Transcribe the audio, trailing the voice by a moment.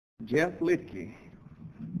Geoff Litke.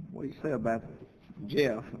 What do you say about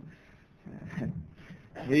Geoff?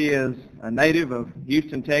 He is a native of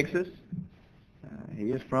Houston, Texas.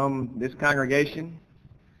 He is from this congregation.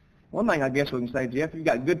 One thing I guess we can say, Geoff, you've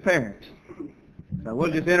got good parents. So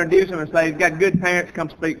we'll just introduce him and say he's got good parents. Come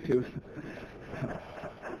speak to us.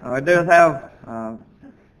 He does have a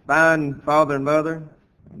fine father and mother.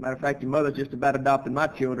 As a matter of fact, your mother's just about adopted my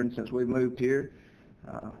children since we moved here.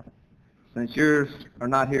 Since yours are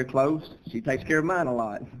not here close, she takes care of mine a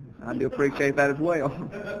lot. I do appreciate that as well.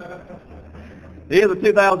 He is a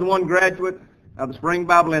 2001 graduate of the Spring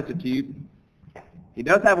Bible Institute. He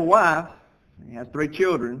does have a wife. He has 3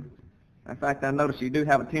 children. In fact, I noticed you do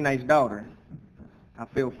have a teenage daughter. I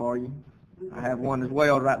feel for you. I have one as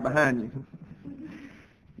well right behind you.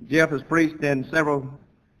 Geoff has preached in several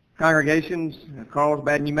congregations,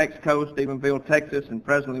 Carlsbad, New Mexico, Stephenville, Texas, and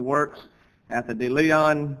presently works at the De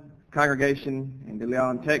Leon congregation in De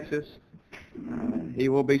Leon, Texas. He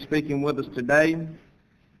will be speaking with us today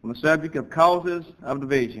on the subject of causes of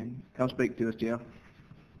division. Come speak to us, Geoff.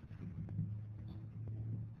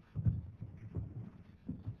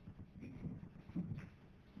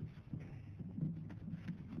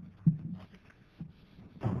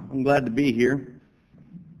 I'm glad to be here.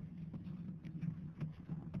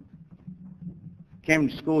 Came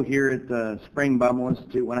to school here at the Spring Bible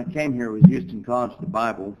Institute. When I came here, it was Houston College of the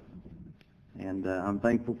Bible. And I'm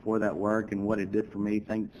thankful for that work and what it did for me.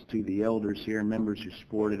 Thanks to the elders here and members who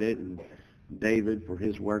supported it, and David for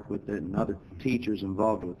his work with it, and other teachers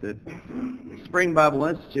involved with it. Spring Bible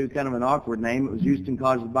Institute, kind of an awkward name. It was Houston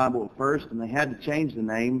College of the Bible at first, and they had to change the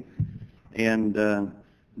name. And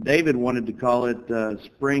David wanted to call it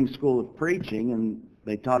Spring School of Preaching, and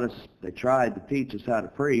they tried to teach us how to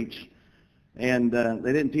preach. And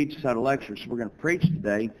they didn't teach us how to lecture, so we're going to preach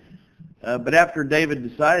today. But after David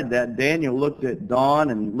decided that, Daniel looked at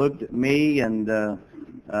Dawn and looked at me and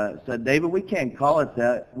said, David, we can't call it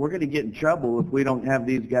that. We're going to get in trouble if we don't have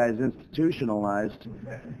these guys institutionalized.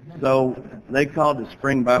 So they called it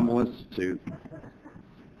Spring Bible Institute.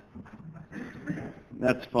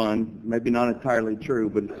 That's fun. Maybe not entirely true,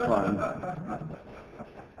 but it's fun.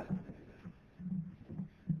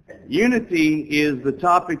 Unity is the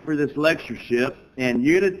topic for this lectureship, and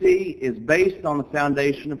unity is based on the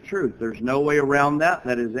foundation of truth. There's no way around that.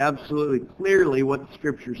 That is absolutely clearly what the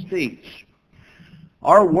Scriptures teach.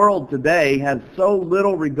 Our world today has so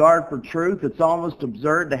little regard for truth, it's almost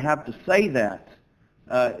absurd to have to say that.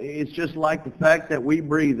 It's just like the fact that we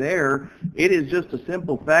breathe air. It is just a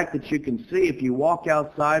simple fact that you can see. If you walk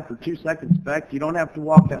outside for 2 seconds, in fact, you don't have to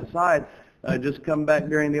walk outside. Just come back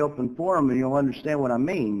during the open forum and you'll understand what I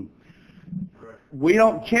mean. We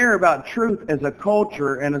don't care about truth as a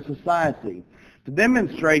culture and a society. To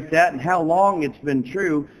demonstrate that and how long it's been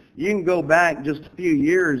true, you can go back just a few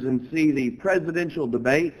years and see the presidential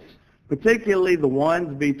debates, particularly the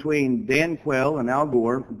ones between Dan Quayle and Al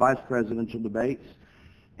Gore, vice presidential debates,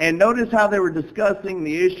 and notice how they were discussing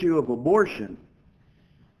the issue of abortion.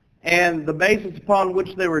 And the basis upon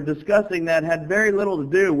which they were discussing that had very little to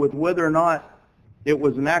do with whether or not it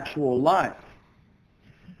was an actual life.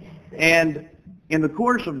 And in the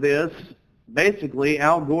course of this, basically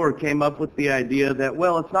Al Gore came up with the idea that,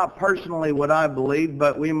 well, it's not personally what I believe,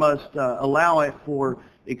 but we must allow it for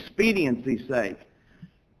expediency's sake.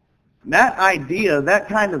 That idea, that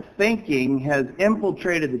kind of thinking has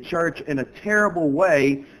infiltrated the church in a terrible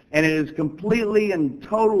way, and it has completely and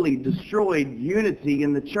totally destroyed unity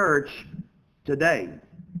in the church today.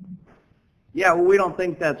 Yeah, well, we don't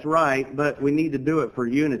think that's right, but we need to do it for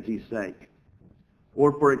unity's sake,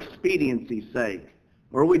 or for expediency's sake,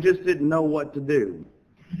 or we just didn't know what to do.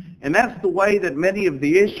 And that's the way that many of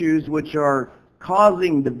the issues which are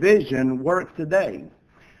causing division work today.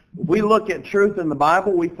 If we look at truth in the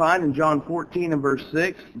Bible, we find in John 14 and verse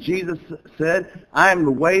 6, Jesus said, I am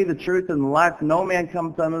the way, the truth, and the life. No man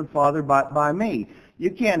cometh unto the Father but by me.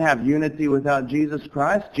 You can't have unity without Jesus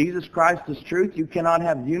Christ. Jesus Christ is truth. You cannot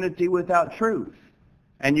have unity without truth.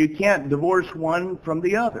 And you can't divorce one from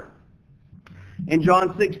the other. In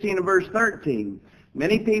John 16 and verse 13,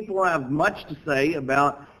 many people have much to say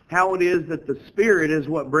about how it is that the Spirit is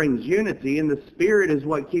what brings unity, and the Spirit is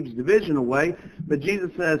what keeps division away. But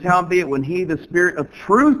Jesus says, howbeit when he, the Spirit of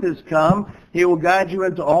truth, is come, he will guide you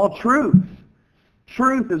into all truth.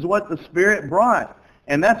 Truth is what the Spirit brought,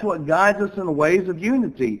 and that's what guides us in the ways of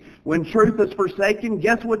unity. When truth is forsaken,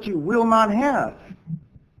 guess what you will not have?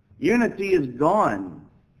 Unity is gone.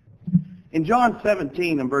 In John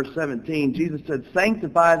 17 and verse 17, Jesus said,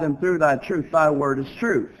 sanctify them through thy truth, thy word is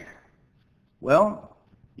truth. Well,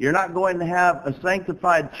 you're not going to have a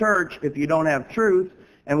sanctified church if you don't have truth,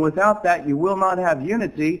 And without that, you will not have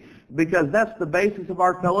unity, because that's the basis of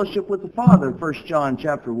our fellowship with the Father, 1 John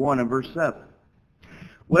chapter 1 and verse 7.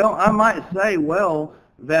 Well, I might say,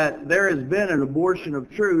 that there has been an abortion of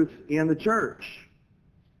truth in the church.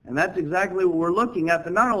 And that's exactly what we're looking at.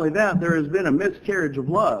 But not only that, there has been a miscarriage of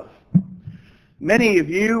love. Many of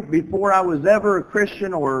you, before I was ever a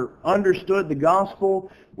Christian or understood the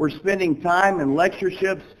gospel, were spending time in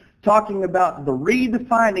lectureships talking about the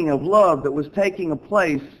redefining of love that was taking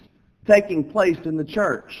place in the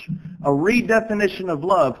church. A redefinition of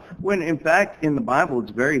love, when in fact in the Bible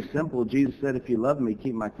it's very simple. Jesus said, if you love me,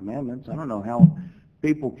 keep my commandments. I don't know how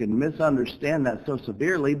people can misunderstand that so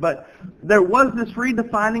severely, but there was this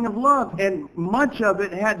redefining of love, and much of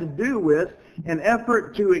it had to do with an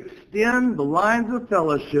effort to extend the lines of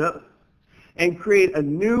fellowship and create a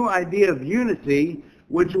new idea of unity,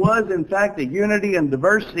 which was in fact a unity in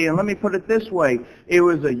diversity. And let me put it this way, it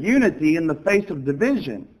was a unity in the face of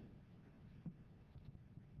division.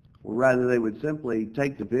 Or rather, they would simply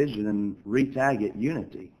take division and retag it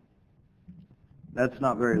unity. That's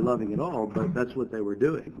not very loving at all, but that's what they were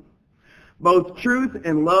doing. Both truth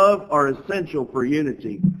and love are essential for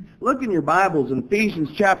unity. Look in your Bibles in Ephesians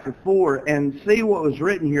chapter 4 and see what was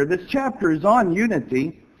written here. This chapter is on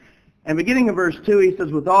unity. And beginning in verse 2, he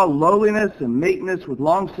says, with all lowliness and meekness, with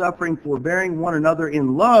long-suffering, forbearing one another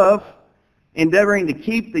in love, endeavoring to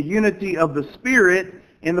keep the unity of the Spirit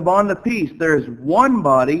in the bond of peace. There is one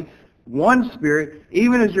body, one Spirit,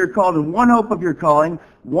 even as you're called in one hope of your calling,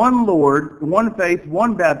 one Lord, one faith,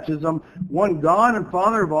 one baptism, one God and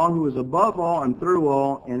Father of all, who is above all and through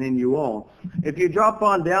all and in you all. If you drop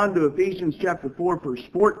on down to Ephesians chapter 4, verse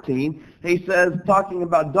 14, he says, talking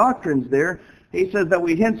about doctrines there, he says that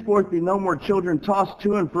we henceforth be no more children tossed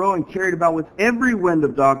to and fro and carried about with every wind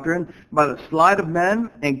of doctrine by the sleight of men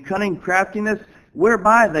and cunning craftiness,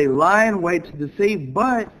 whereby they lie in wait to deceive,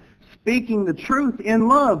 but speaking the truth in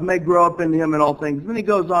love may grow up into him in all things. Then he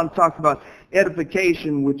goes on to talk about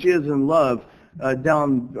edification, which is in love,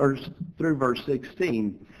 down through verse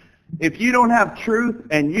 16. If you don't have truth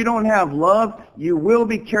and you don't have love, you will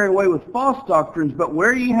be carried away with false doctrines. But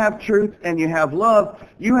where you have truth and you have love,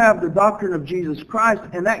 you have the doctrine of Jesus Christ,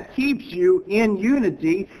 and that keeps you in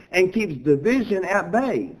unity and keeps division at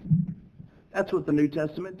bay. That's what the New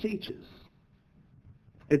Testament teaches.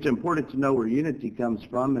 It's important to know where unity comes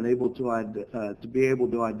from and to be able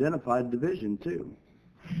to identify division too.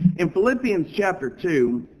 In Philippians chapter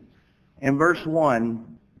 2 and verse 1,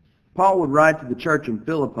 Paul would write to the church in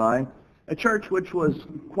Philippi, a church which was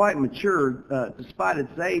quite mature despite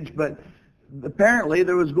its age, but apparently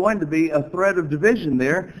there was going to be a thread of division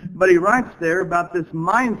there. But he writes there about this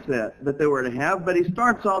mindset that they were to have. But he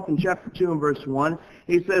starts off in chapter 2 and verse 1.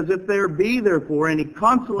 He says, if there be therefore any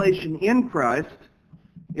consolation in Christ,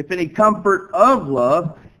 if any comfort of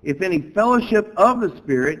love, if any fellowship of the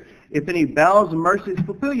Spirit, if any bowels and mercies,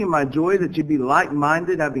 fulfill you my joy, that you be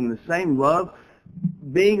like-minded, having the same love,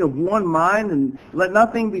 being of one mind, and let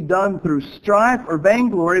nothing be done through strife or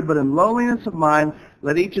vainglory, but in lowliness of mind,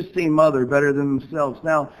 let each esteem other better than themselves.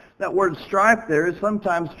 Now, that word strife there is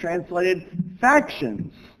sometimes translated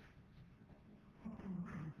factions.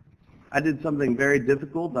 I did something very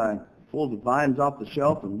difficult. I pulled the Vines off the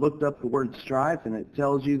shelf and looked up the word strife, and it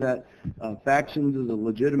tells you that factions is a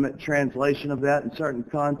legitimate translation of that in certain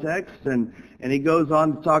contexts. And he goes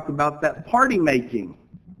on to talk about that party making.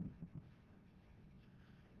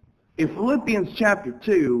 If Philippians chapter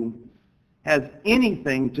 2 has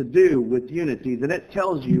anything to do with unity, then it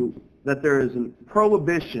tells you that there is a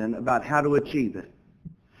prohibition about how to achieve it.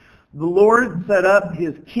 The Lord set up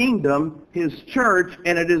his kingdom, his church,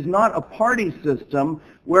 and it is not a party system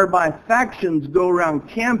whereby factions go around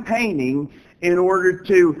campaigning in order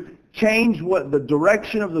to change what the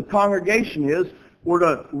direction of the congregation is or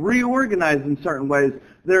to reorganize in certain ways.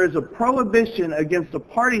 There is a prohibition against a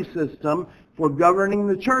party system for governing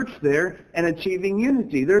the church there and achieving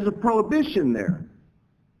unity. There's a prohibition there,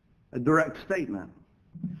 a direct statement.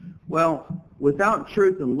 Well, without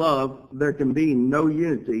truth and love, there can be no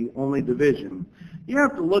unity, only division. You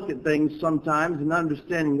have to look at things sometimes and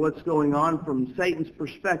understanding what's going on from Satan's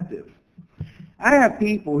perspective. I have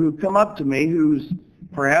people who come up to me who's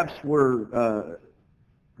perhaps were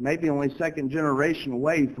maybe only second generation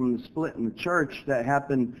away from the split in the church that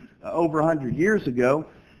happened over 100 years ago.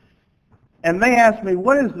 And they ask me,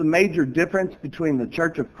 what is the major difference between the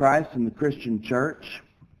Church of Christ and the Christian church?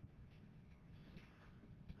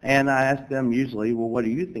 And I ask them usually, well, what do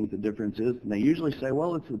you think the difference is? And they usually say,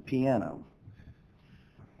 well, it's the piano.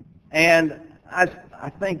 And I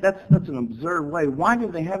think that's an absurd way. Why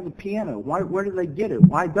do they have the piano? Where do they get it?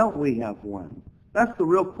 Why don't we have one? That's the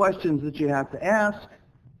real questions that you have to ask.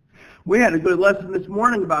 We had a good lesson this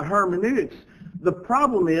morning about hermeneutics. The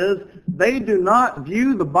problem is they do not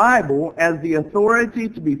view the Bible as the authority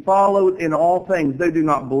to be followed in all things. They do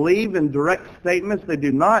not believe in direct statements. They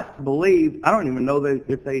do not believe, I don't even know that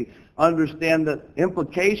if they understand that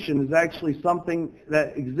implication is actually something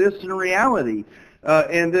that exists in reality.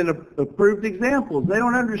 And then approved examples. They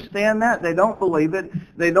don't understand that. They don't believe it.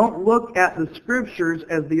 They don't look at the scriptures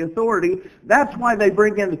as the authority. That's why they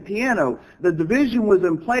bring in the piano. The division was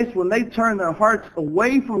in place when they turned their hearts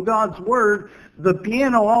away from God's word. The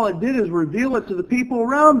piano, all it did is reveal it to the people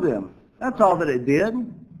around them. That's all that it did.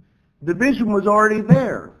 Division was already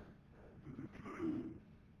there.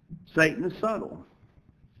 Satan is subtle.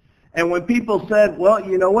 And when people said, well,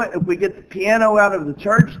 you know what, if we get the piano out of the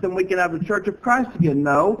church, then we can have the Church of Christ again.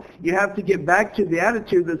 No, you have to get back to the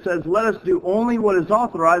attitude that says, let us do only what is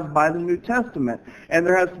authorized by the New Testament. And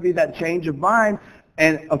there has to be that change of mind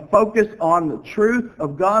and a focus on the truth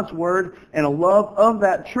of God's Word and a love of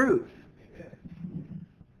that truth.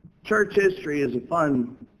 Church history is a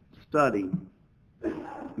fun study.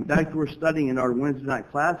 In fact, we're studying in our Wednesday night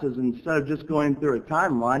classes, and instead of just going through a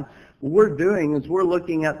timeline, what we're doing is we're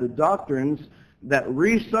looking at the doctrines that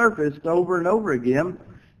resurfaced over and over again,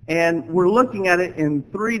 and we're looking at it in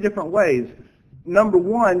three different ways. Number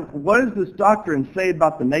one, what does this doctrine say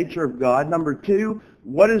about the nature of God? Number two,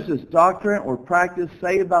 what does this doctrine or practice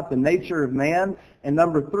say about the nature of man? And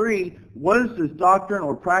number three, what does this doctrine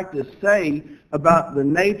or practice say about the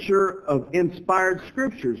nature of inspired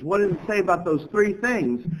scriptures? What does it say about those three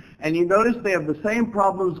things? And you notice they have the same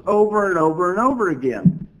problems over and over and over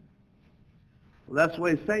again. Well, that's the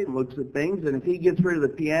way Satan looks at things, and if he gets rid of the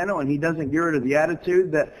piano and he doesn't get rid of the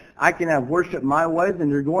attitude that I can have worship my way, then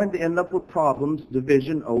you're going to end up with problems,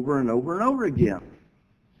 division over and over and over again.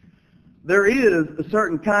 There is a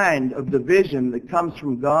certain kind of division that comes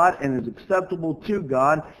from God and is acceptable to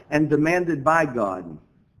God and demanded by God.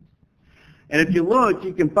 And if you look,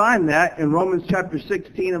 you can find that in Romans chapter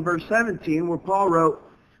 16 and verse 17, where Paul wrote,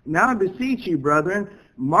 "Now I beseech you, brethren,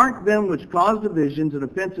 mark them which cause divisions and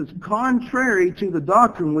offenses contrary to the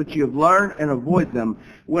doctrine which you have learned, and avoid them."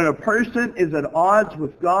 When a person is at odds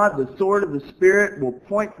with God, the sword of the Spirit will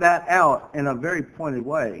point that out in a very pointed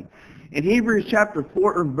way. In Hebrews chapter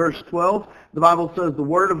 4 and verse 12, the Bible says, "The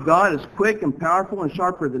word of God is quick and powerful and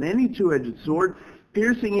sharper than any two-edged sword,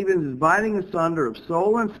 piercing even dividing asunder of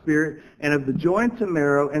soul and spirit and of the joints and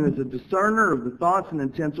marrow, and is a discerner of the thoughts and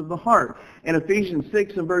intents of the heart." In Ephesians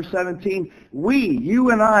 6 and verse 17,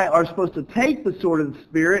 you and I, are supposed to take the sword of the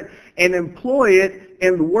Spirit and employ it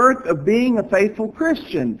in the work of being a faithful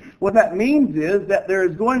Christian. What that means is that there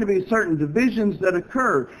is going to be certain divisions that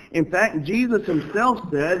occur. In fact, Jesus himself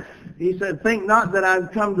said, he said, "Think not that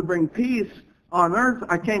I've come to bring peace on earth.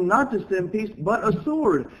 I came not to send peace, but a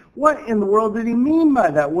sword." What in the world did he mean by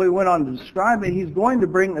that? Well, he went on to describe it. He's going to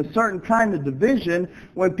bring a certain kind of division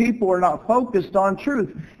when people are not focused on truth.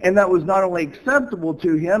 And that was not only acceptable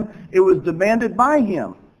to him, it was demanded by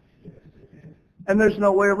him. And there's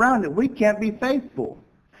no way around it. We can't be faithful.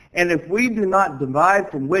 And if we do not divide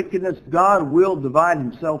from wickedness, God will divide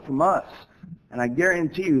himself from us. And I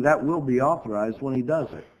guarantee you that will be authorized when he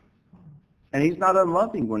does it. And he's not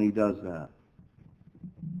unloving when he does that.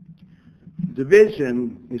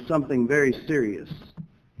 Division is something very serious.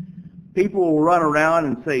 People will run around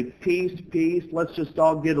and say, "Peace, peace, let's just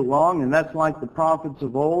all get along." And that's like the prophets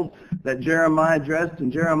of old that Jeremiah addressed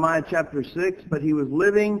in Jeremiah chapter 6. But he was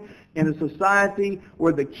living in a society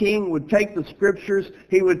where the king would take the scriptures,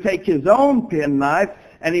 he would take his own penknife,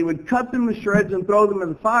 and he would cut them to shreds and throw them in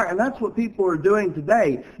the fire. And that's what people are doing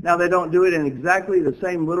today. Now, they don't do it in exactly the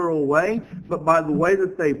same literal way, but by the way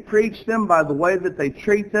that they preach them, by the way that they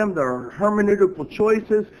treat them, their hermeneutical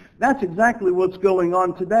choices, that's exactly what's going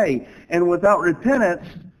on today. And without repentance,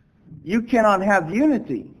 you cannot have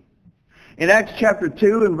unity. In Acts chapter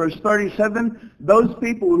 2 and verse 37, those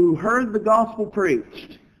people who heard the gospel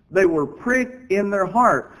preached, they were pricked in their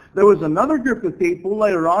heart. There was another group of people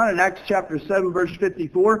later on in Acts chapter 7, verse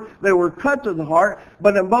 54. They were cut to the heart,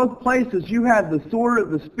 but in both places you had the sword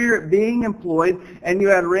of the Spirit being employed, and you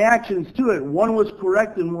had reactions to it. One was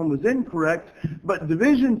correct and one was incorrect, but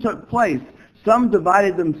division took place. Some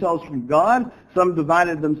divided themselves from God. Some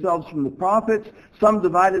divided themselves from the prophets. Some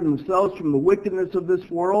divided themselves from the wickedness of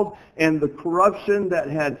this world and the corruption that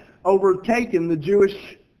had overtaken the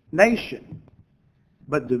Jewish nation.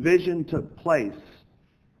 But division took place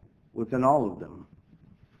within all of them.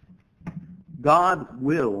 God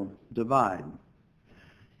will divide.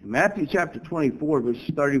 In Matthew chapter 24,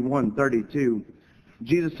 verses 31 and 32,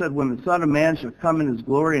 Jesus said, when the Son of Man shall come in his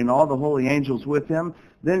glory and all the holy angels with him,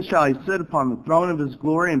 then shall he sit upon the throne of his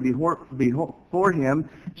glory, and before him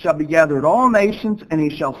shall be gathered all nations, and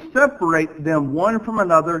he shall separate them one from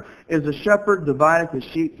another, as a shepherd divideth the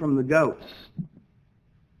sheep from the goats.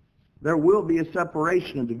 There will be a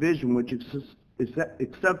separation and division which is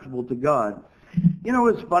acceptable to God. You know,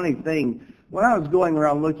 it's a funny thing. When I was going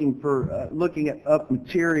around looking up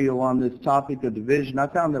material on this topic of division, I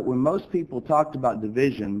found that when most people talked about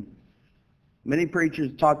division, many preachers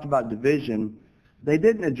talked about division, they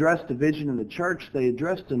didn't address division in the church, they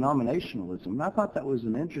addressed denominationalism. And I thought that was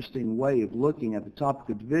an interesting way of looking at the topic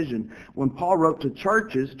of division. When Paul wrote to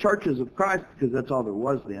churches of Christ, because that's all there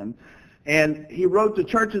was then, and he wrote to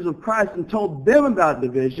churches of Christ and told them about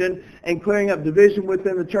division and clearing up division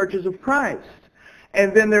within the churches of Christ.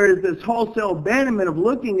 And then there is this wholesale abandonment of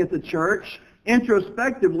looking at the church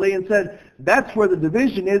introspectively and said, that's where the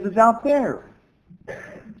division is out there.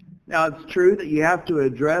 Now, it's true that you have to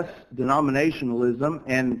address denominationalism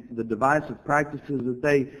and the divisive practices that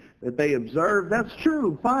they observe. That's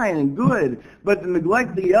true, fine and good. But to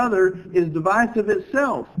neglect the other is divisive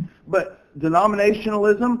itself. But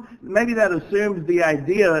denominationalism, maybe that assumes the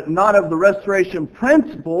idea not of the restoration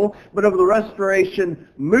principle, but of the restoration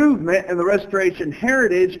movement and the restoration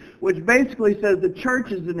heritage, which basically says the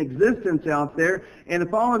church is in existence out there, and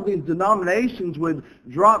if all of these denominations would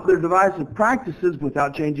drop their divisive practices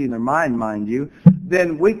without changing their mind you,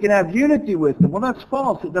 then we can have unity with them. Well, that's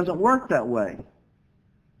false. It doesn't work that way.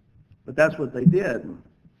 But that's what they did.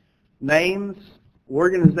 Names,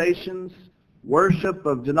 organizations, worship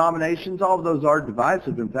of denominations, all of those are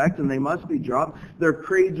divisive, in fact, and they must be dropped. Their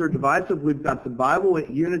creeds are divisive. We've got the Bible.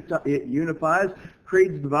 It unifies.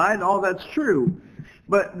 Creeds divide. All that's true.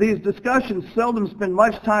 But these discussions seldom spend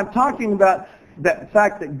much time talking about the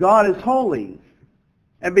fact that God is holy.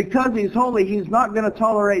 And because he's holy, he's not going to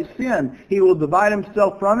tolerate sin. He will divide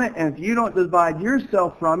himself from it, and if you don't divide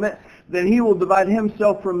yourself from it, then he will divide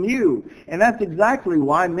himself from you. And that's exactly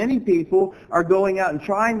why many people are going out and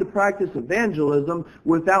trying to practice evangelism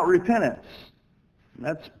without repentance. And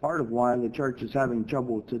that's part of why the church is having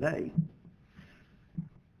trouble today.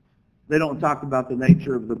 They don't talk about the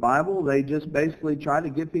nature of the Bible. They just basically try to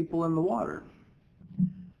get people in the water.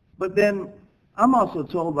 But then I'm also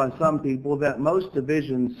told by some people that most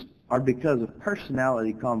divisions are because of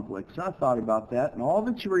personality conflicts. I thought about that, and all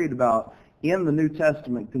that you read about in the New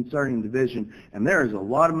Testament concerning division, and there is a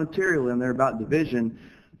lot of material in there about division,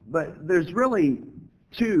 but there's really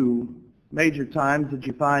two major times that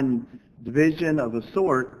you find division of a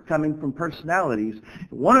sort coming from personalities.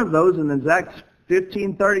 One of those in Acts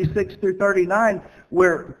 15:36 through 39,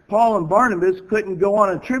 where Paul and Barnabas couldn't go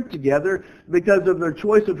on a trip together because of their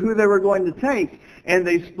choice of who they were going to take, and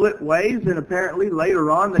they split ways, and apparently later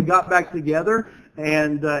on they got back together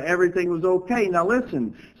and everything was okay. Now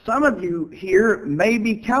listen, some of you here may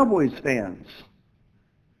be Cowboys fans.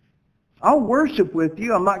 I'll worship with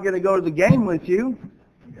you. I'm not going to go to the game with you.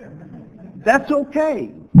 That's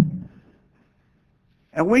okay.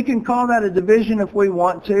 And we can call that a division if we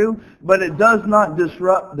want to, but it does not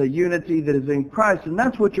disrupt the unity that is in Christ. And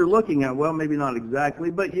that's what you're looking at. Well, maybe not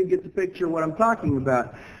exactly, but you get the picture of what I'm talking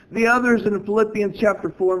about. The others in Philippians chapter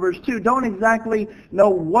 4, verse 2, don't exactly know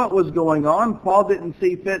what was going on. Paul didn't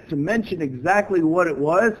see fit to mention exactly what it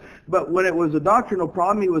was, but when it was a doctrinal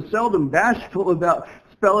problem, he was seldom bashful about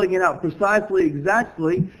spelling it out precisely,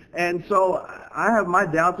 exactly. And so I have my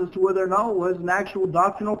doubts as to whether or not it was an actual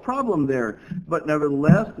doctrinal problem there. But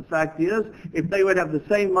nevertheless, the fact is, if they would have the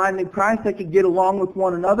same mind in Christ, they could get along with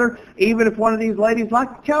one another. Even if one of these ladies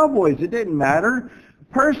liked the Cowboys, it didn't matter.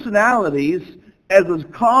 Personalities as a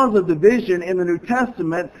cause of division in the New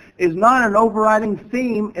Testament is not an overriding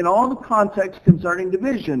theme in all the context concerning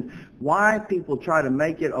division. Why people try to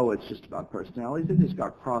make it, oh, it's just about personalities. They just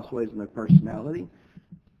got crossways in their personality.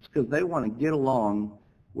 It's because they want to get along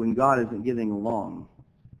when God isn't getting along.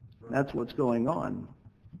 That's what's going on.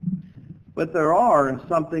 But there are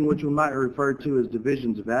something which we might refer to as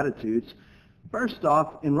divisions of attitudes. First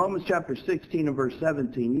off, in Romans chapter 16 and verse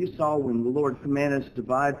 17, you saw when the Lord commanded us to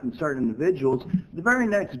divide from certain individuals, the very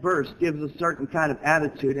next verse gives a certain kind of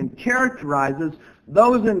attitude and characterizes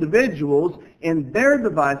those individuals in their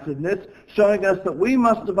divisiveness, showing us that we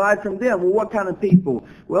must divide from them. Well, what kind of people?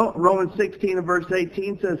 Well, Romans 16 and verse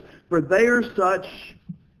 18 says, for they are such,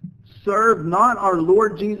 serve not our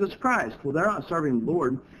Lord Jesus Christ. Well, they're not serving the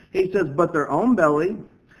Lord. He says, but their own belly,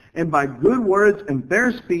 and by good words and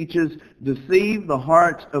fair speeches deceive the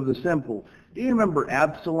hearts of the simple. Do you remember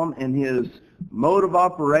Absalom and his mode of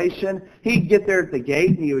operation? He'd get there at the gate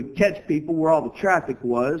and he would catch people where all the traffic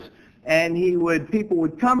was, and people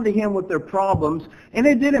would come to him with their problems, and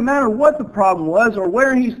it didn't matter what the problem was or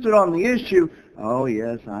where he stood on the issue. Oh,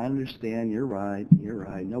 yes, I understand. You're right.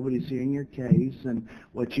 Nobody's hearing your case, and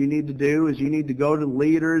what you need to do is you need to go to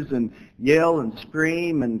leaders and yell and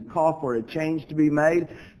scream and call for a change to be made.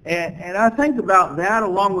 And I think about that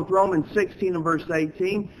along with Romans 16 and verse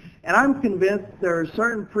 18, and I'm convinced there are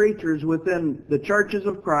certain preachers within the churches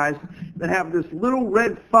of Christ that have this little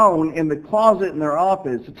red phone in the closet in their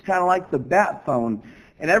office. It's kind of like the bat phone.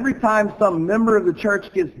 And every time some member of the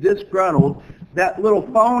church gets disgruntled, that little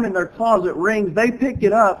phone in their closet rings, they pick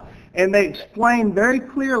it up, and they explain very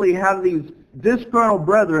clearly how these disgruntled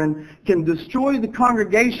brethren can destroy the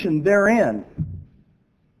congregation they're in.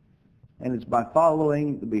 And it's by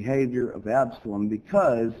following the behavior of Absalom,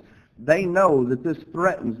 because they know that this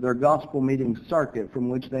threatens their gospel meeting circuit from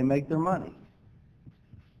which they make their money.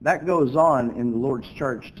 That goes on in the Lord's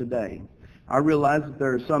church today. I realize that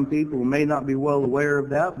there are some people who may not be well aware of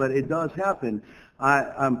that, but it does happen.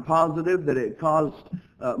 I'm positive that it caused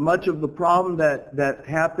much of the problem that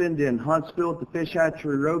happened in Huntsville at the Fish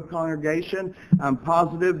Hatchery Road congregation. I'm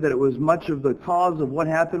positive that it was much of the cause of what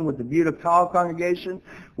happened with the Butte Call congregation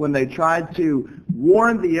when they tried to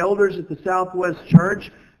warn the elders at the Southwest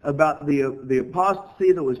Church about the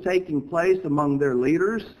apostasy that was taking place among their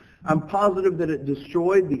leaders. I'm positive that it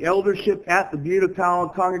destroyed the eldership at the Butte Call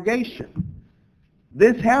congregation.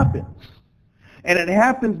 This happens. And it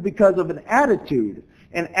happens because of an attitude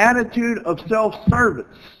of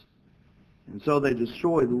self-service. And so they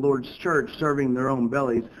destroy the Lord's church, serving their own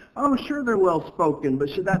bellies. I'm sure they're well-spoken, but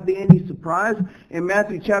should that be any surprise? In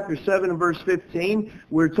Matthew chapter 7 and verse 15,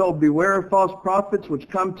 we're told, "Beware of false prophets which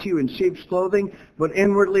come to you in sheep's clothing, but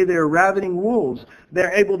inwardly they are ravening wolves."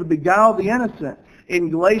 They're able to beguile the innocent. In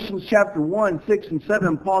Galatians chapter 1, 6 and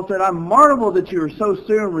 7, Paul said, "I marvel that you are so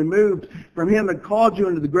soon removed from him that called you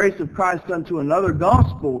into the grace of Christ unto another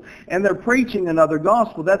gospel." And they're preaching another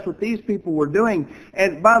gospel. That's what these people were doing.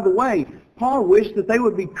 And by the way, Paul wished that they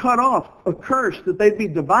would be cut off, accursed, that they'd be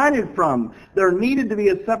divided from. There needed to be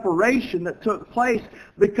a separation that took place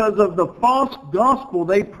because of the false gospel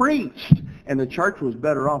they preached. And the church was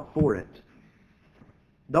better off for it.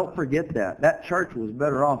 Don't forget that. That church was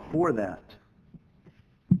better off for that.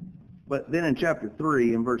 But then in chapter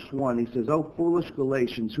 3, in verse 1, he says, "O foolish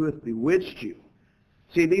Galatians, who hath bewitched you?"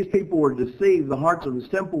 See, these people were deceived. The hearts of the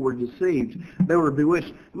simple were deceived. They were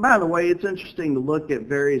bewitched. And by the way, it's interesting to look at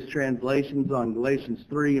various translations on Galatians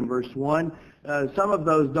 3 and verse 1. Some of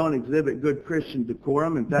those don't exhibit good Christian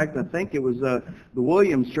decorum. In fact, I think it was the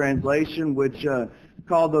Williams translation which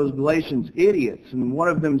called those Galatians idiots. And one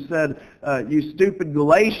of them said, "You stupid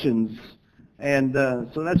Galatians." And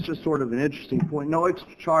so that's just sort of an interesting point. No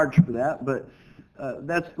extra charge for that, but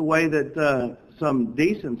that's the way that some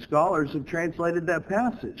decent scholars have translated that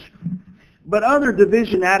passage. But other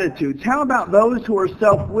division attitudes, how about those who are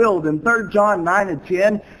self-willed? In 3 John 9 and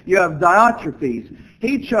 10, you have Diotrephes.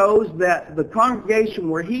 He chose that the congregation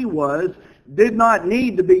where he was did not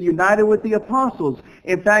need to be united with the apostles.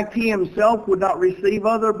 In fact, he himself would not receive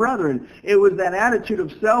other brethren. It was that attitude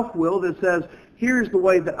of self-will that says, here's the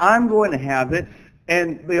way that I'm going to have it.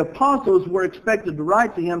 And the apostles were expected to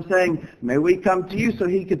write to him saying, "May we come to you?" So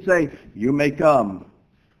he could say, "You may come."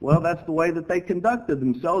 Well, that's the way that they conducted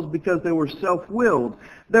themselves because they were self-willed.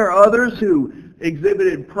 There are others who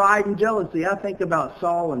exhibited pride and jealousy. I think about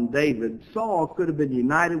Saul and David. Saul could have been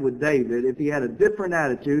united with David if he had a different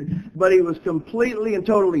attitude, but he was completely and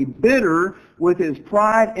totally bitter with his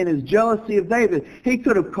pride and his jealousy of David. He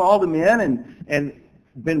could have called him in and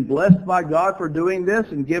been blessed by God for doing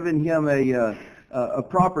this and given him a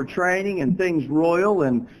proper training and things royal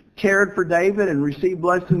and cared for David and received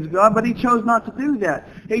blessings of God, but he chose not to do that.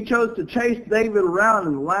 He chose to chase David around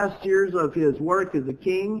in the last years of his work as a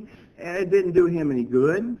king, and it didn't do him any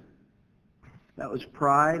good. That was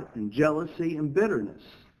pride and jealousy and bitterness.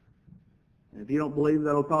 And if you don't believe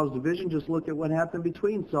that'll cause division, just look at what happened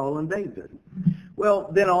between Saul and David.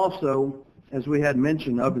 Well, then also, as we had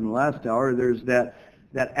mentioned of in the last hour, there's that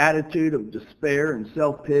attitude of despair and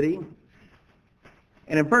self-pity.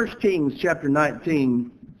 And in 1 Kings chapter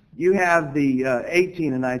 19, you have the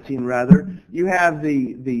 18 and 19 rather, you have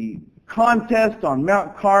the contest on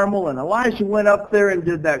Mount Carmel, and Elijah went up there and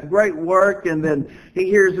did that great work, and then he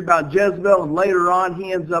hears about Jezebel, and later on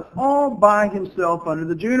he ends up all by himself under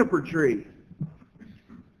the juniper tree.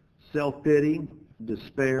 Self-pity,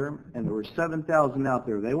 despair, and there were 7,000 out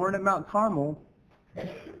there. They weren't at Mount Carmel,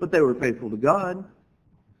 but they were faithful to God.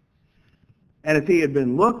 And if he had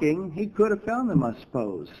been looking, he could have found them, I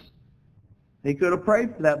suppose. He could have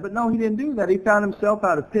prayed for that, but no, he didn't do that. He found himself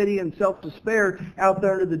out of pity and self-despair out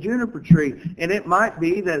there under the juniper tree. And it might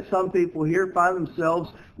be that some people here find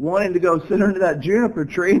themselves wanting to go sit under that juniper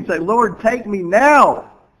tree and say, Lord, take me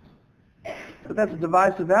now. But that's a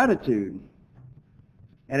divisive attitude,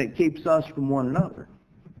 and it keeps us from one another.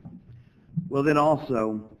 Well, then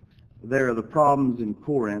also, there are the problems in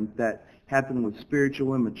Corinth that happen with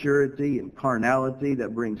spiritual immaturity and carnality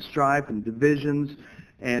that bring strife and divisions,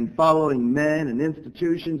 and following men and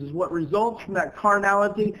institutions is what results from that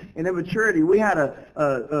carnality and immaturity. We had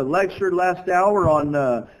a lecture last hour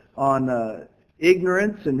on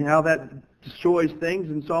ignorance and how that destroys things,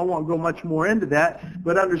 and so I won't go much more into that,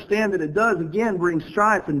 but understand that it does, again, bring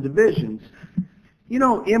strife and divisions. You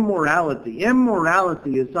know, immorality.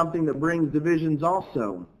 Immorality is something that brings divisions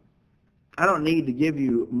also. I don't need to give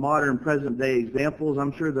you modern present-day examples.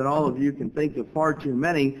 I'm sure that all of you can think of far too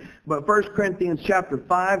many. But 1 Corinthians chapter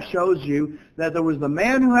 5 shows you that there was the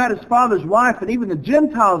man who had his father's wife, and even the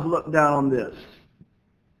Gentiles looked down on this.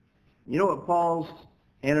 You know what Paul's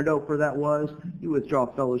antidote for that was? You withdraw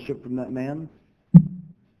fellowship from that man.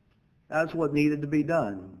 That's what needed to be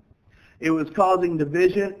done. It was causing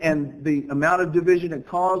division, and the amount of division it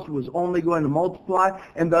caused was only going to multiply,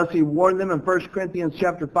 and thus he warned them in 1 Corinthians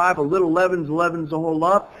chapter 5, a little leaven's the whole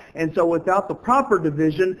lump. And so without the proper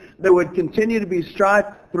division, there would continue to be strife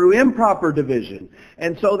through improper division.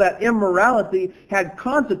 And so that immorality had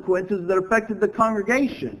consequences that affected the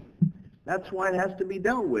congregation. That's why it has to be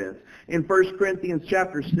dealt with. In 1 Corinthians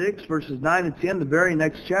chapter 6, verses 9 and 10, the very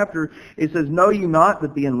next chapter, it says, Know ye not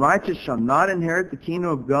that the unrighteous shall not inherit the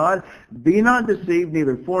kingdom of God? Be not deceived,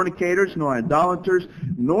 neither fornicators, nor idolaters,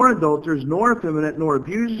 nor adulterers, nor effeminate, nor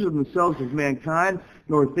abusers of themselves of mankind,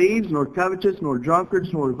 nor thieves, nor covetous, nor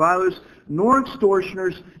drunkards, nor revilers, nor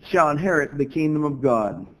extortioners shall inherit the kingdom of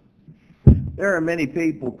God. There are many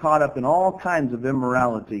people caught up in all kinds of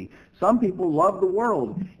immorality. Some people love the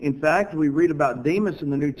world. In fact, we read about Demas in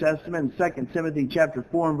the New Testament in 2 Timothy chapter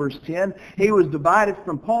 4 and verse 10. He was divided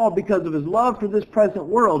from Paul because of his love for this present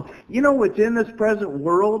world. You know what's in this present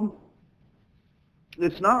world?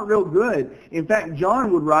 It's not real good. In fact,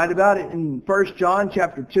 John would write about it in 1 John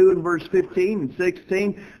chapter 2 and verse 15 and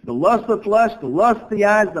 16. The lust of the flesh, the lust of the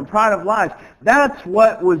eyes, the pride of life. That's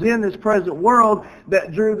what was in this present world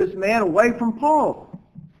that drew this man away from Paul.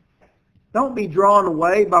 Don't be drawn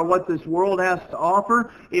away by what this world has to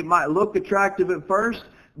offer. It might look attractive at first,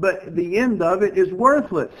 but the end of it is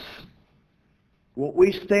worthless. What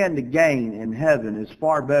we stand to gain in heaven is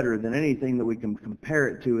far better than anything that we can compare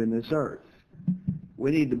it to in this earth.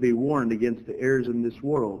 We need to be warned against the errors in this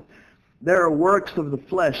world. There are works of the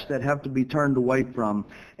flesh that have to be turned away from.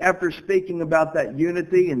 After speaking about that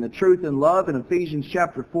unity and the truth and love in Ephesians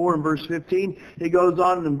chapter 4 and verse 15, he goes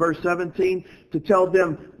on in verse 17 to tell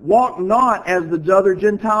them, walk not as the other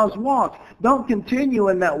Gentiles walk. Don't continue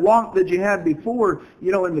in that walk that you had before.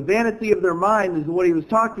 You know, in the vanity of their mind is what he was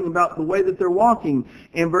talking about, the way that they're walking.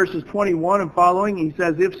 In verses 21 and following, he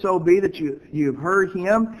says, if so be that you have heard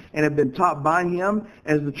him and have been taught by him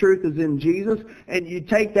as the truth is in Jesus. And you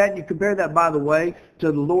take that and you compare that, by the way,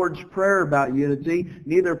 to the Lord's Prayer about unity.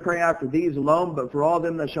 Neither pray I for these alone, but for all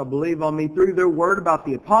them that shall believe on me through their word, about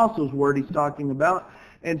the apostles' word he's talking about.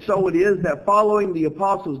 And so it is that following the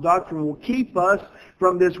apostles' doctrine will keep us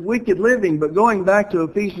from this wicked living. But going back to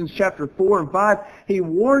Ephesians chapter 4 and 5, he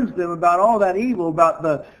warns them about all that evil, about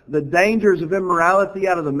the dangers of immorality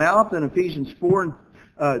out of the mouth in Ephesians 4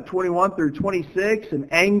 and 21 through 26, and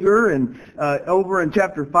anger. And over in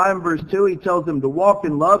chapter 5 and verse 2, he tells them to walk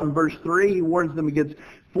in love. In verse 3, he warns them against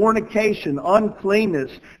fornication,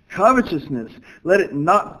 uncleanness, covetousness. Let it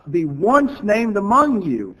not be once named among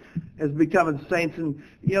you as becoming saints. And,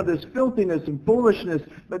 you know, there's filthiness and foolishness.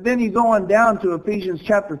 But then you go on down to Ephesians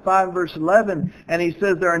chapter 5, verse 11, and he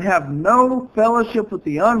says there, and have no fellowship with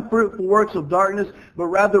the unfruitful works of darkness, but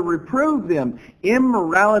rather reprove them.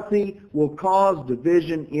 Immorality will cause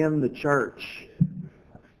division in the church.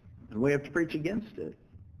 And we have to preach against it.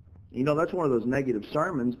 You know, that's one of those negative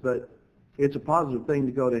sermons, but it's a positive thing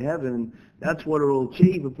to go to heaven, and that's what it will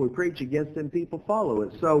achieve if we preach against it and people follow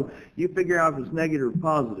it. So you figure out if it's negative or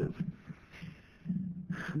positive.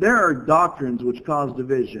 There are doctrines which cause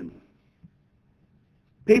division.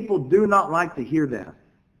 People do not like to hear that.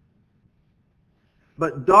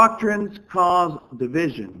 But doctrines cause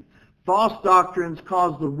division. False doctrines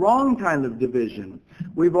cause the wrong kind of division.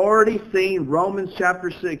 We've already seen Romans chapter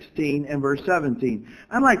 16 and verse 17.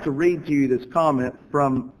 I'd like to read to you this comment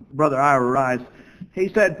from Brother Ira Rice. He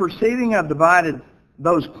said, perceiving a divided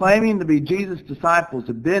those claiming to be Jesus' disciples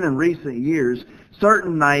have been in recent years,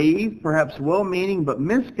 certain naive, perhaps well-meaning, but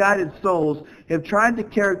misguided souls have tried to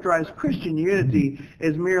characterize Christian unity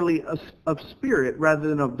as merely of spirit rather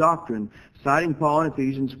than of doctrine, citing Paul in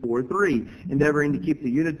Ephesians 4:3, endeavoring to keep the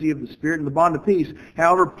unity of the Spirit in the bond of peace.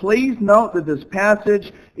 However, please note that this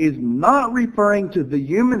passage is not referring to the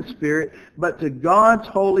human spirit, but to God's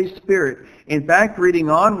Holy Spirit. In fact, reading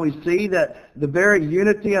on, we see that the very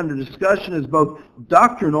unity under discussion is both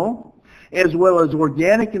doctrinal as well as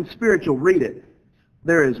organic and spiritual. Read it.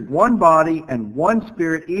 There is one body and one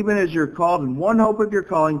Spirit, even as you're called, in one hope of your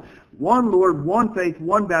calling, one Lord, one faith,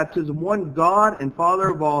 one baptism, one God and Father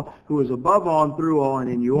of all, who is above all and through all and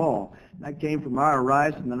in you all. That came from Ira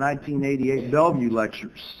Rice in the 1988 Bellevue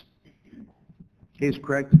Lectures. He's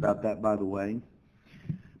correct about that, by the way.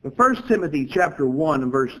 But 1 Timothy chapter 1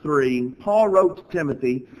 and verse 3, Paul wrote to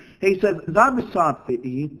Timothy, he says, "As I besought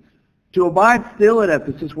thee to abide still at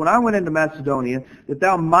Ephesus when I went into Macedonia, that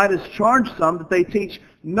thou mightest charge some that they teach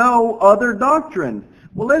no other doctrine."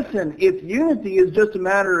 Well, listen, if unity is just a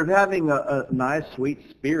matter of having a nice, sweet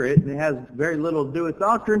spirit and it has very little to do with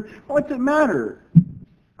doctrine, what's it matter?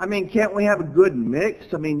 I mean, can't we have a good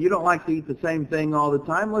mix? I mean, you don't like to eat the same thing all the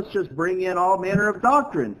time. Let's just bring in all manner of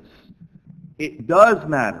doctrines. It does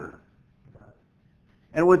matter.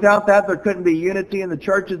 And without that, there couldn't be unity in the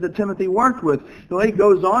churches that Timothy worked with. So he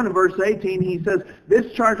goes on in verse 18, he says,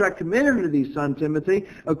 "This charge I commend unto thee, son Timothy,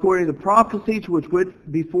 according to the prophecies which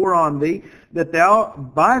went before on thee, that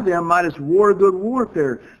thou by them mightest war a good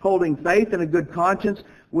warfare, holding faith and a good conscience,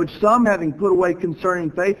 which some, having put away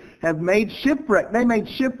concerning faith, have made shipwreck." They made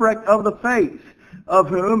shipwreck of the faith. "Of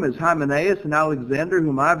whom is Hymenaeus and Alexander,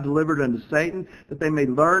 whom I have delivered unto Satan, that they may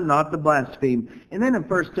learn not to blaspheme." And then in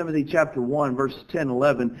 1 Timothy chapter 1, verses 10 and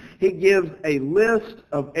 11, he gives a list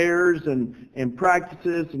of errors and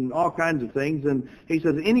practices and all kinds of things. And he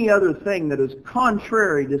says, any other thing that is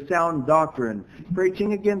contrary to sound doctrine.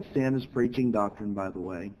 Preaching against sin is preaching doctrine, by the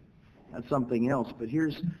way. That's something else. But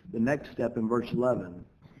here's the next step in verse 11.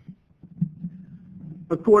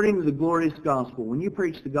 "According to the glorious gospel." When you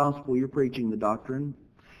preach the gospel, you're preaching the doctrine.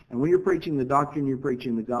 And when you're preaching the doctrine, you're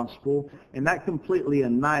preaching the gospel. And that completely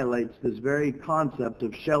annihilates this very concept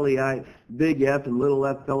of Shelleyite, big F and little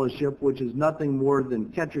f fellowship, which is nothing more than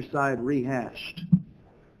Tetracide rehashed.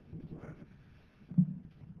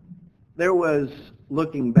 There was,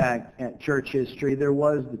 looking back at church history, there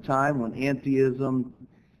was the time when antiism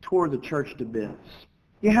tore the church to bits.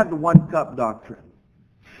 You had the one-cup doctrine.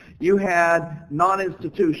 You had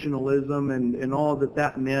non-institutionalism and all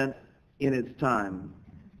that meant in its time.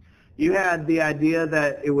 You had the idea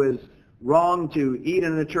that it was wrong to eat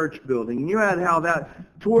in a church building. And you had how that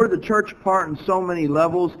tore the church apart in so many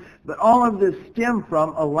levels. But all of this stemmed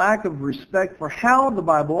from a lack of respect for how the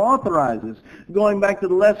Bible authorizes. Going back to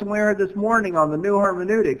the lesson we heard this morning on the new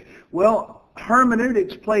hermeneutic. Well,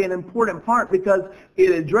 hermeneutics play an important part because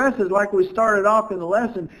it addresses, like we started off in the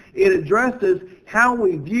lesson, it addresses how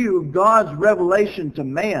we view God's revelation to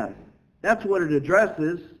man. That's what it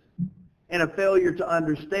addresses, and a failure to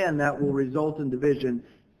understand that will result in division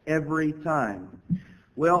every time.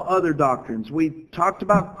 Well, other doctrines. We talked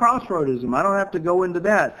about crossroadism. I don't have to go into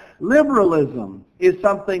that. Liberalism is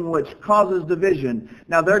something which causes division.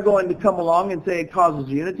 Now, they're going to come along and say it causes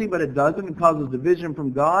unity, but it doesn't. It causes division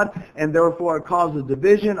from God, and therefore it causes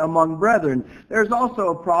division among brethren. There's also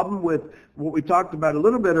a problem with what we talked about a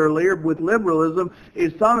little bit earlier with liberalism,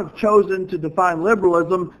 is some have chosen to define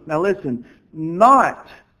liberalism, now listen, not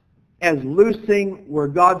as loosing where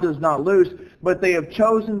God does not loose, but they have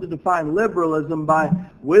chosen to define liberalism by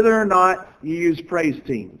whether or not you use praise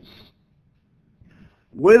teams,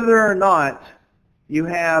 whether or not you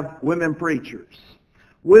have women preachers,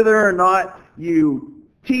 whether or not you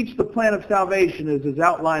teach the plan of salvation as is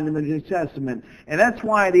outlined in the New Testament. And that's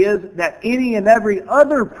why it is that any and every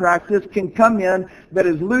other practice can come in that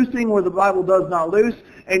is loosing where the Bible does not loose,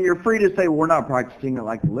 and you're free to say, well, we're not practicing it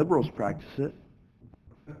like the liberals practice it.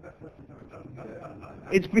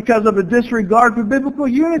 It's because of a disregard for biblical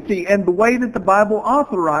unity and the way that the Bible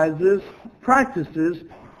authorizes practices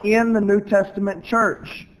in the New Testament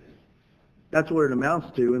church. That's what it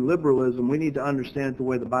amounts to. In liberalism, we need to understand it the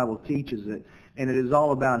way the Bible teaches it. And it is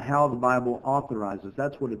all about how the Bible authorizes.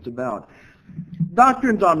 That's what it's about.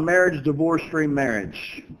 Doctrines on marriage, divorce,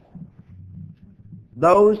 remarriage.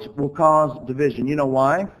 Those will cause division. You know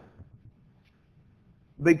why?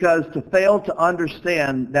 Because to fail to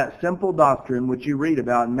understand that simple doctrine, which you read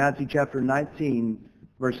about in Matthew chapter 19,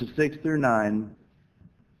 verses 6 through 9,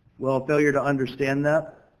 well, a failure to understand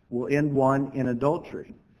that will end one in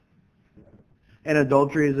adultery. And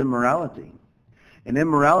adultery is immorality. And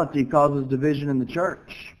immorality causes division in the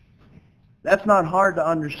church. That's not hard to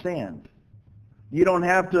understand. You don't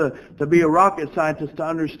have to be a rocket scientist to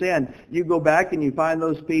understand. You go back and you find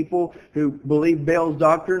those people who believe Baal's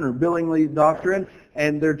doctrine or Billingsley's doctrine,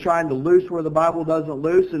 and they're trying to loose where the Bible doesn't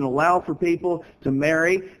loose and allow for people to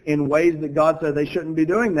marry in ways that God said they shouldn't be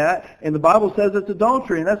doing that. And the Bible says it's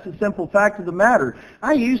adultery, and that's the simple fact of the matter.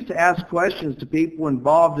 I used to ask questions to people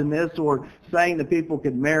involved in this, or saying that people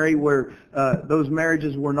could marry where those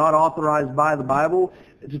marriages were not authorized by the Bible,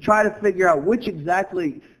 to try to figure out which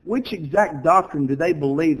exact doctrine do they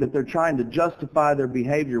believe that they're trying to justify their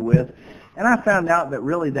behavior with. And I found out that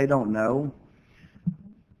really they don't know.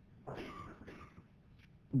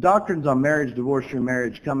 Doctrines on marriage, divorce,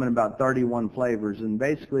 remarriage come in about 31 flavors, and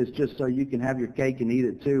basically it's just so you can have your cake and eat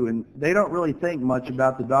it too. And they don't really think much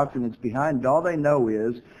about the doctrine that's behind it. All they know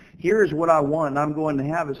is, here's what I want, and I'm going to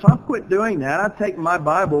have it. So I've quit doing that. I've taken my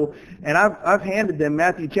Bible, and I've handed them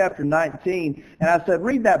Matthew chapter 19, and I said,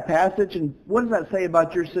 read that passage, and what does that say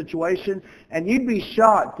about your situation? And you'd be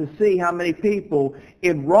shocked to see how many people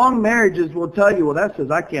in wrong marriages will tell you, well, that says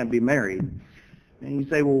I can't be married. And you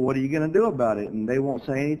say, well, what are you going to do about it? And they won't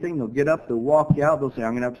say anything. They'll get up, they'll walk out, they'll say,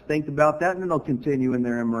 I'm going to have to think about that, and then they'll continue in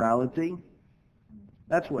their immorality.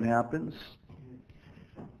 That's what happens.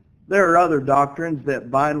 There are other doctrines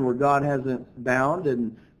that bind where God hasn't bound,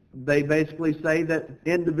 and they basically say that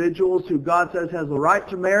individuals who God says has the right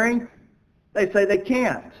to marry, they say they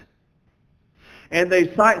can't. And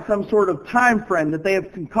they cite some sort of time frame that they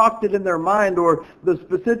have concocted in their mind, or the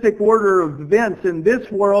specific order of events in this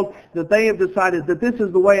world that they have decided that this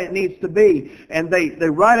is the way it needs to be. And they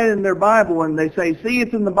write it in their Bible, and they say, see,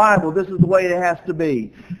 it's in the Bible, this is the way it has to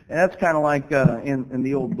be. And that's kind of like in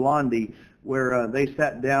the old Blondie, where they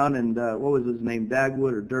sat down, and what was his name,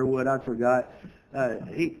 Dagwood or Durwood, I forgot.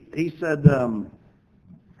 He said,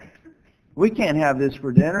 we can't have this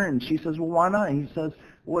for dinner. And she says, well, why not? And he says,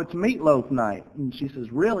 well, it's meatloaf night. And she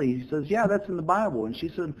says, really? He says, yeah, that's in the Bible. And she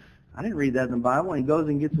said, I didn't read that in the Bible. And he goes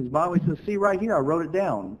and gets his Bible. He says, see right here, I wrote it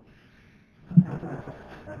down.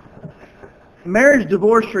 Marriage,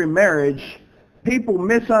 divorce, remarriage, people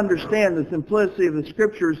misunderstand the simplicity of the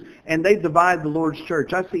Scriptures, and they divide the Lord's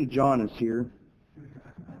church. I see John is here.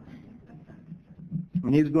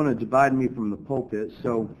 And he's going to divide me from the pulpit,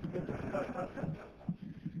 so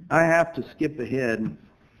I have to skip ahead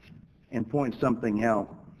and point something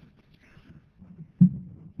out.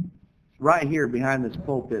 Right here behind this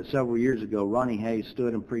pulpit several years ago, Ronnie Hayes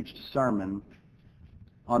stood and preached a sermon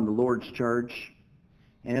on the Lord's church.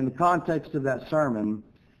 And in the context of that sermon,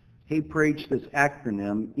 he preached this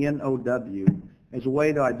acronym, NOW, as a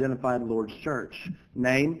way to identify the Lord's church: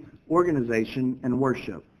 name, organization, and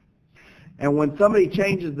worship. And when somebody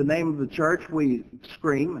changes the name of the church, we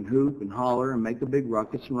scream and hoop and holler and make a big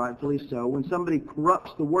ruckus, and rightfully so. When somebody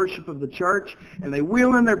corrupts the worship of the church and they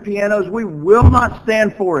wheel in their pianos, we will not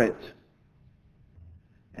stand for it.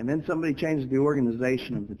 And then somebody changes the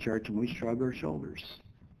organization of the church, and we shrug our shoulders.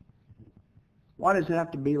 Why does it have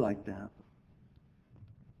to be like that?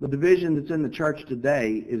 The division that's in the church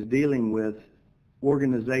today is dealing with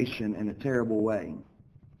organization in a terrible way.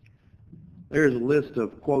 There's a list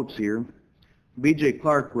of quotes here. B.J.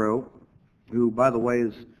 Clark wrote, who, by the way,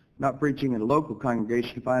 is not preaching in a local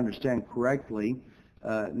congregation, if I understand correctly.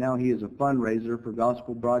 Now he is a fundraiser for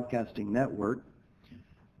Gospel Broadcasting Network.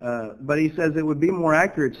 But he says it would be more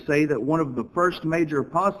accurate to say that one of the first major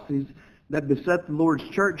apostasies that beset the Lord's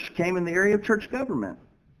church came in the area of church government.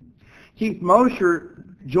 Keith Mosher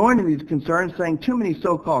joined in these concerns, saying too many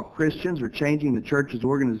so-called Christians are changing the church's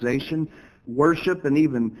organization, worship, and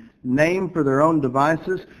even name for their own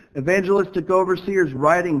devices. Evangelistic overseers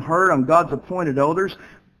writing hard on God's appointed elders.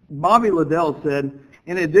 Bobby Liddell said,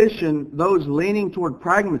 in addition, those leaning toward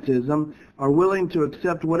pragmatism are willing to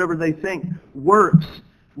accept whatever they think works.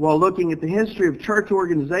 While looking at the history of church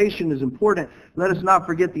organization is important, let us not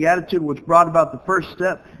forget the attitude which brought about the first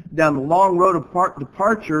step down the long road of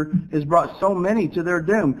departure has brought so many to their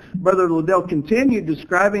doom. Brother Liddell continued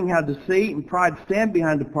describing how deceit and pride stand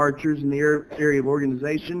behind departures in the area of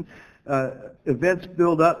organization. Events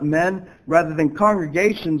build up men rather than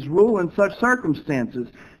congregations rule in such circumstances.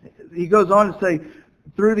 He goes on to say,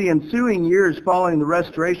 through the ensuing years following the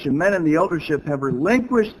Restoration, men in the eldership have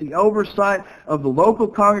relinquished the oversight of the local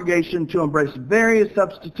congregation to embrace various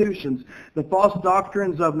substitutions. The false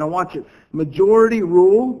doctrines of, now watch it, majority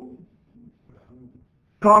rule,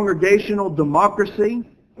 congregational democracy,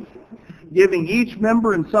 giving each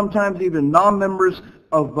member and sometimes even non-members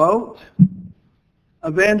a vote,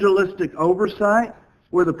 evangelistic oversight,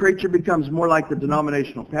 where the preacher becomes more like the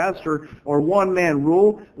denominational pastor, or one-man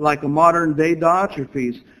rule like a modern-day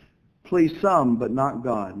diocese. please some, but not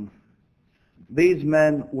God. These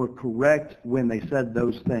men were correct when they said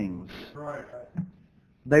those things. Right.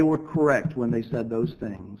 They were correct when they said those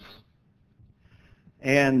things.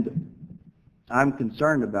 And I'm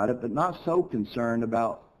concerned about it, but not so concerned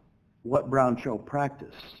about what Brown Trail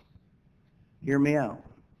practiced. Hear me out.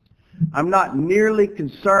 I'm not nearly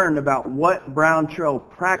concerned about what Brown Trail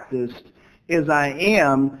practiced as I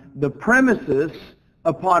am the premises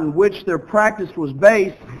upon which their practice was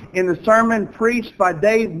based in the sermon preached by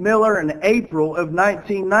Dave Miller in April of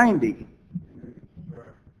 1990.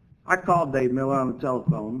 I called Dave Miller on the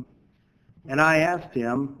telephone, and I asked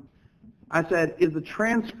him, I said, is the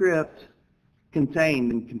transcript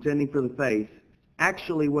contained in Contending for the Faith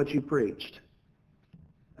actually what you preached?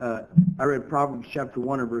 I read Proverbs chapter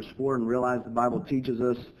 1 and verse 4 and realized the Bible teaches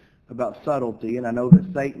us about subtlety, and I know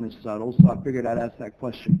that Satan is subtle, so I figured I'd ask that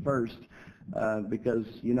question first because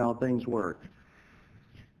you know how things work.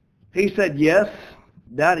 He said, yes,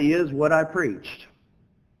 that is what I preached.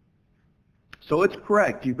 So it's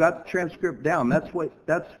correct. You've got the transcript down. That's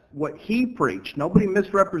what he preached. Nobody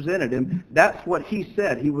misrepresented him. That's what he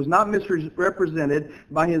said. He was not misrepresented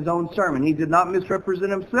by his own sermon. He did not misrepresent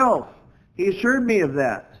himself. He assured me of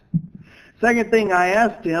that. Second thing I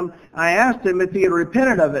asked him if he had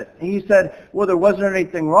repented of it. He said, well, there wasn't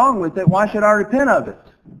anything wrong with it. Why should I repent of it?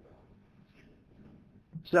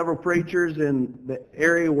 Several preachers in the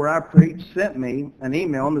area where I preached sent me an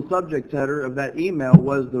email, and the subject header of that email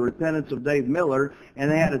was the repentance of Dave Miller, and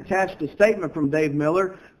they had attached a statement from Dave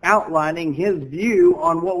Miller outlining his view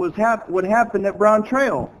on what happened at Brown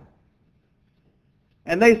Trail.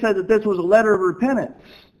 And they said that this was a letter of repentance.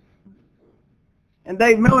 And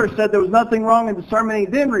Dave Miller said there was nothing wrong in the sermon, he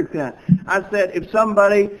didn't repent. I said, if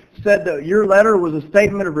somebody said that your letter was a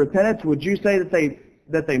statement of repentance, would you say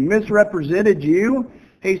that they misrepresented you?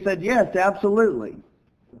 He said, yes, absolutely.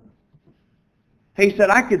 He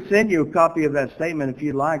said, I could send you a copy of that statement if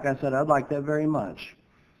you'd like. I said, I'd like that very much.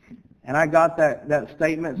 And I got that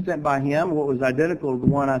statement sent by him, what was identical to the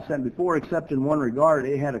one I sent before, except in one regard,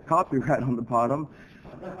 it had a copyright on the bottom.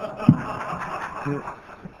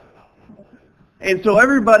 And so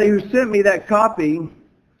everybody who sent me that copy,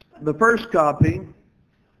 the first copy,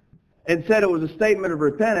 and said it was a statement of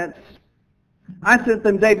repentance, I sent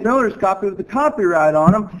them Dave Miller's copy with the copyright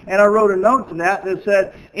on them, and I wrote a note to that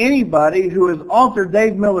said, anybody who has altered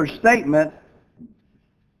Dave Miller's statement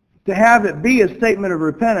to have it be a statement of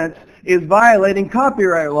repentance is violating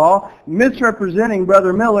copyright law, misrepresenting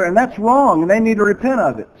Brother Miller, and that's wrong, and they need to repent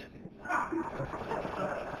of it.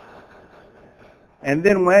 And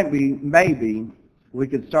then maybe we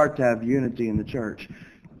could start to have unity in the church.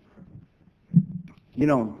 You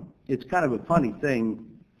know, it's kind of a funny thing.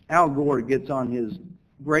 Al Gore gets on his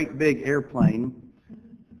great big airplane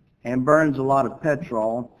and burns a lot of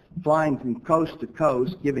petrol, flying from coast to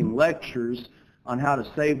coast, giving lectures on how to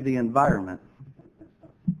save the environment.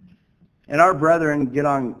 And our brethren get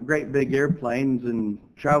on great big airplanes and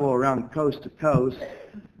travel around coast to coast,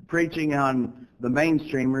 preaching on the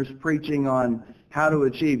mainstreamers, preaching on how to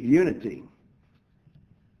achieve unity.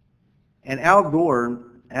 And Al Gore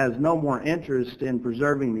has no more interest in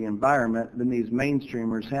preserving the environment than these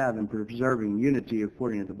mainstreamers have in preserving unity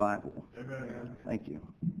according to the Bible. Amen. Thank you.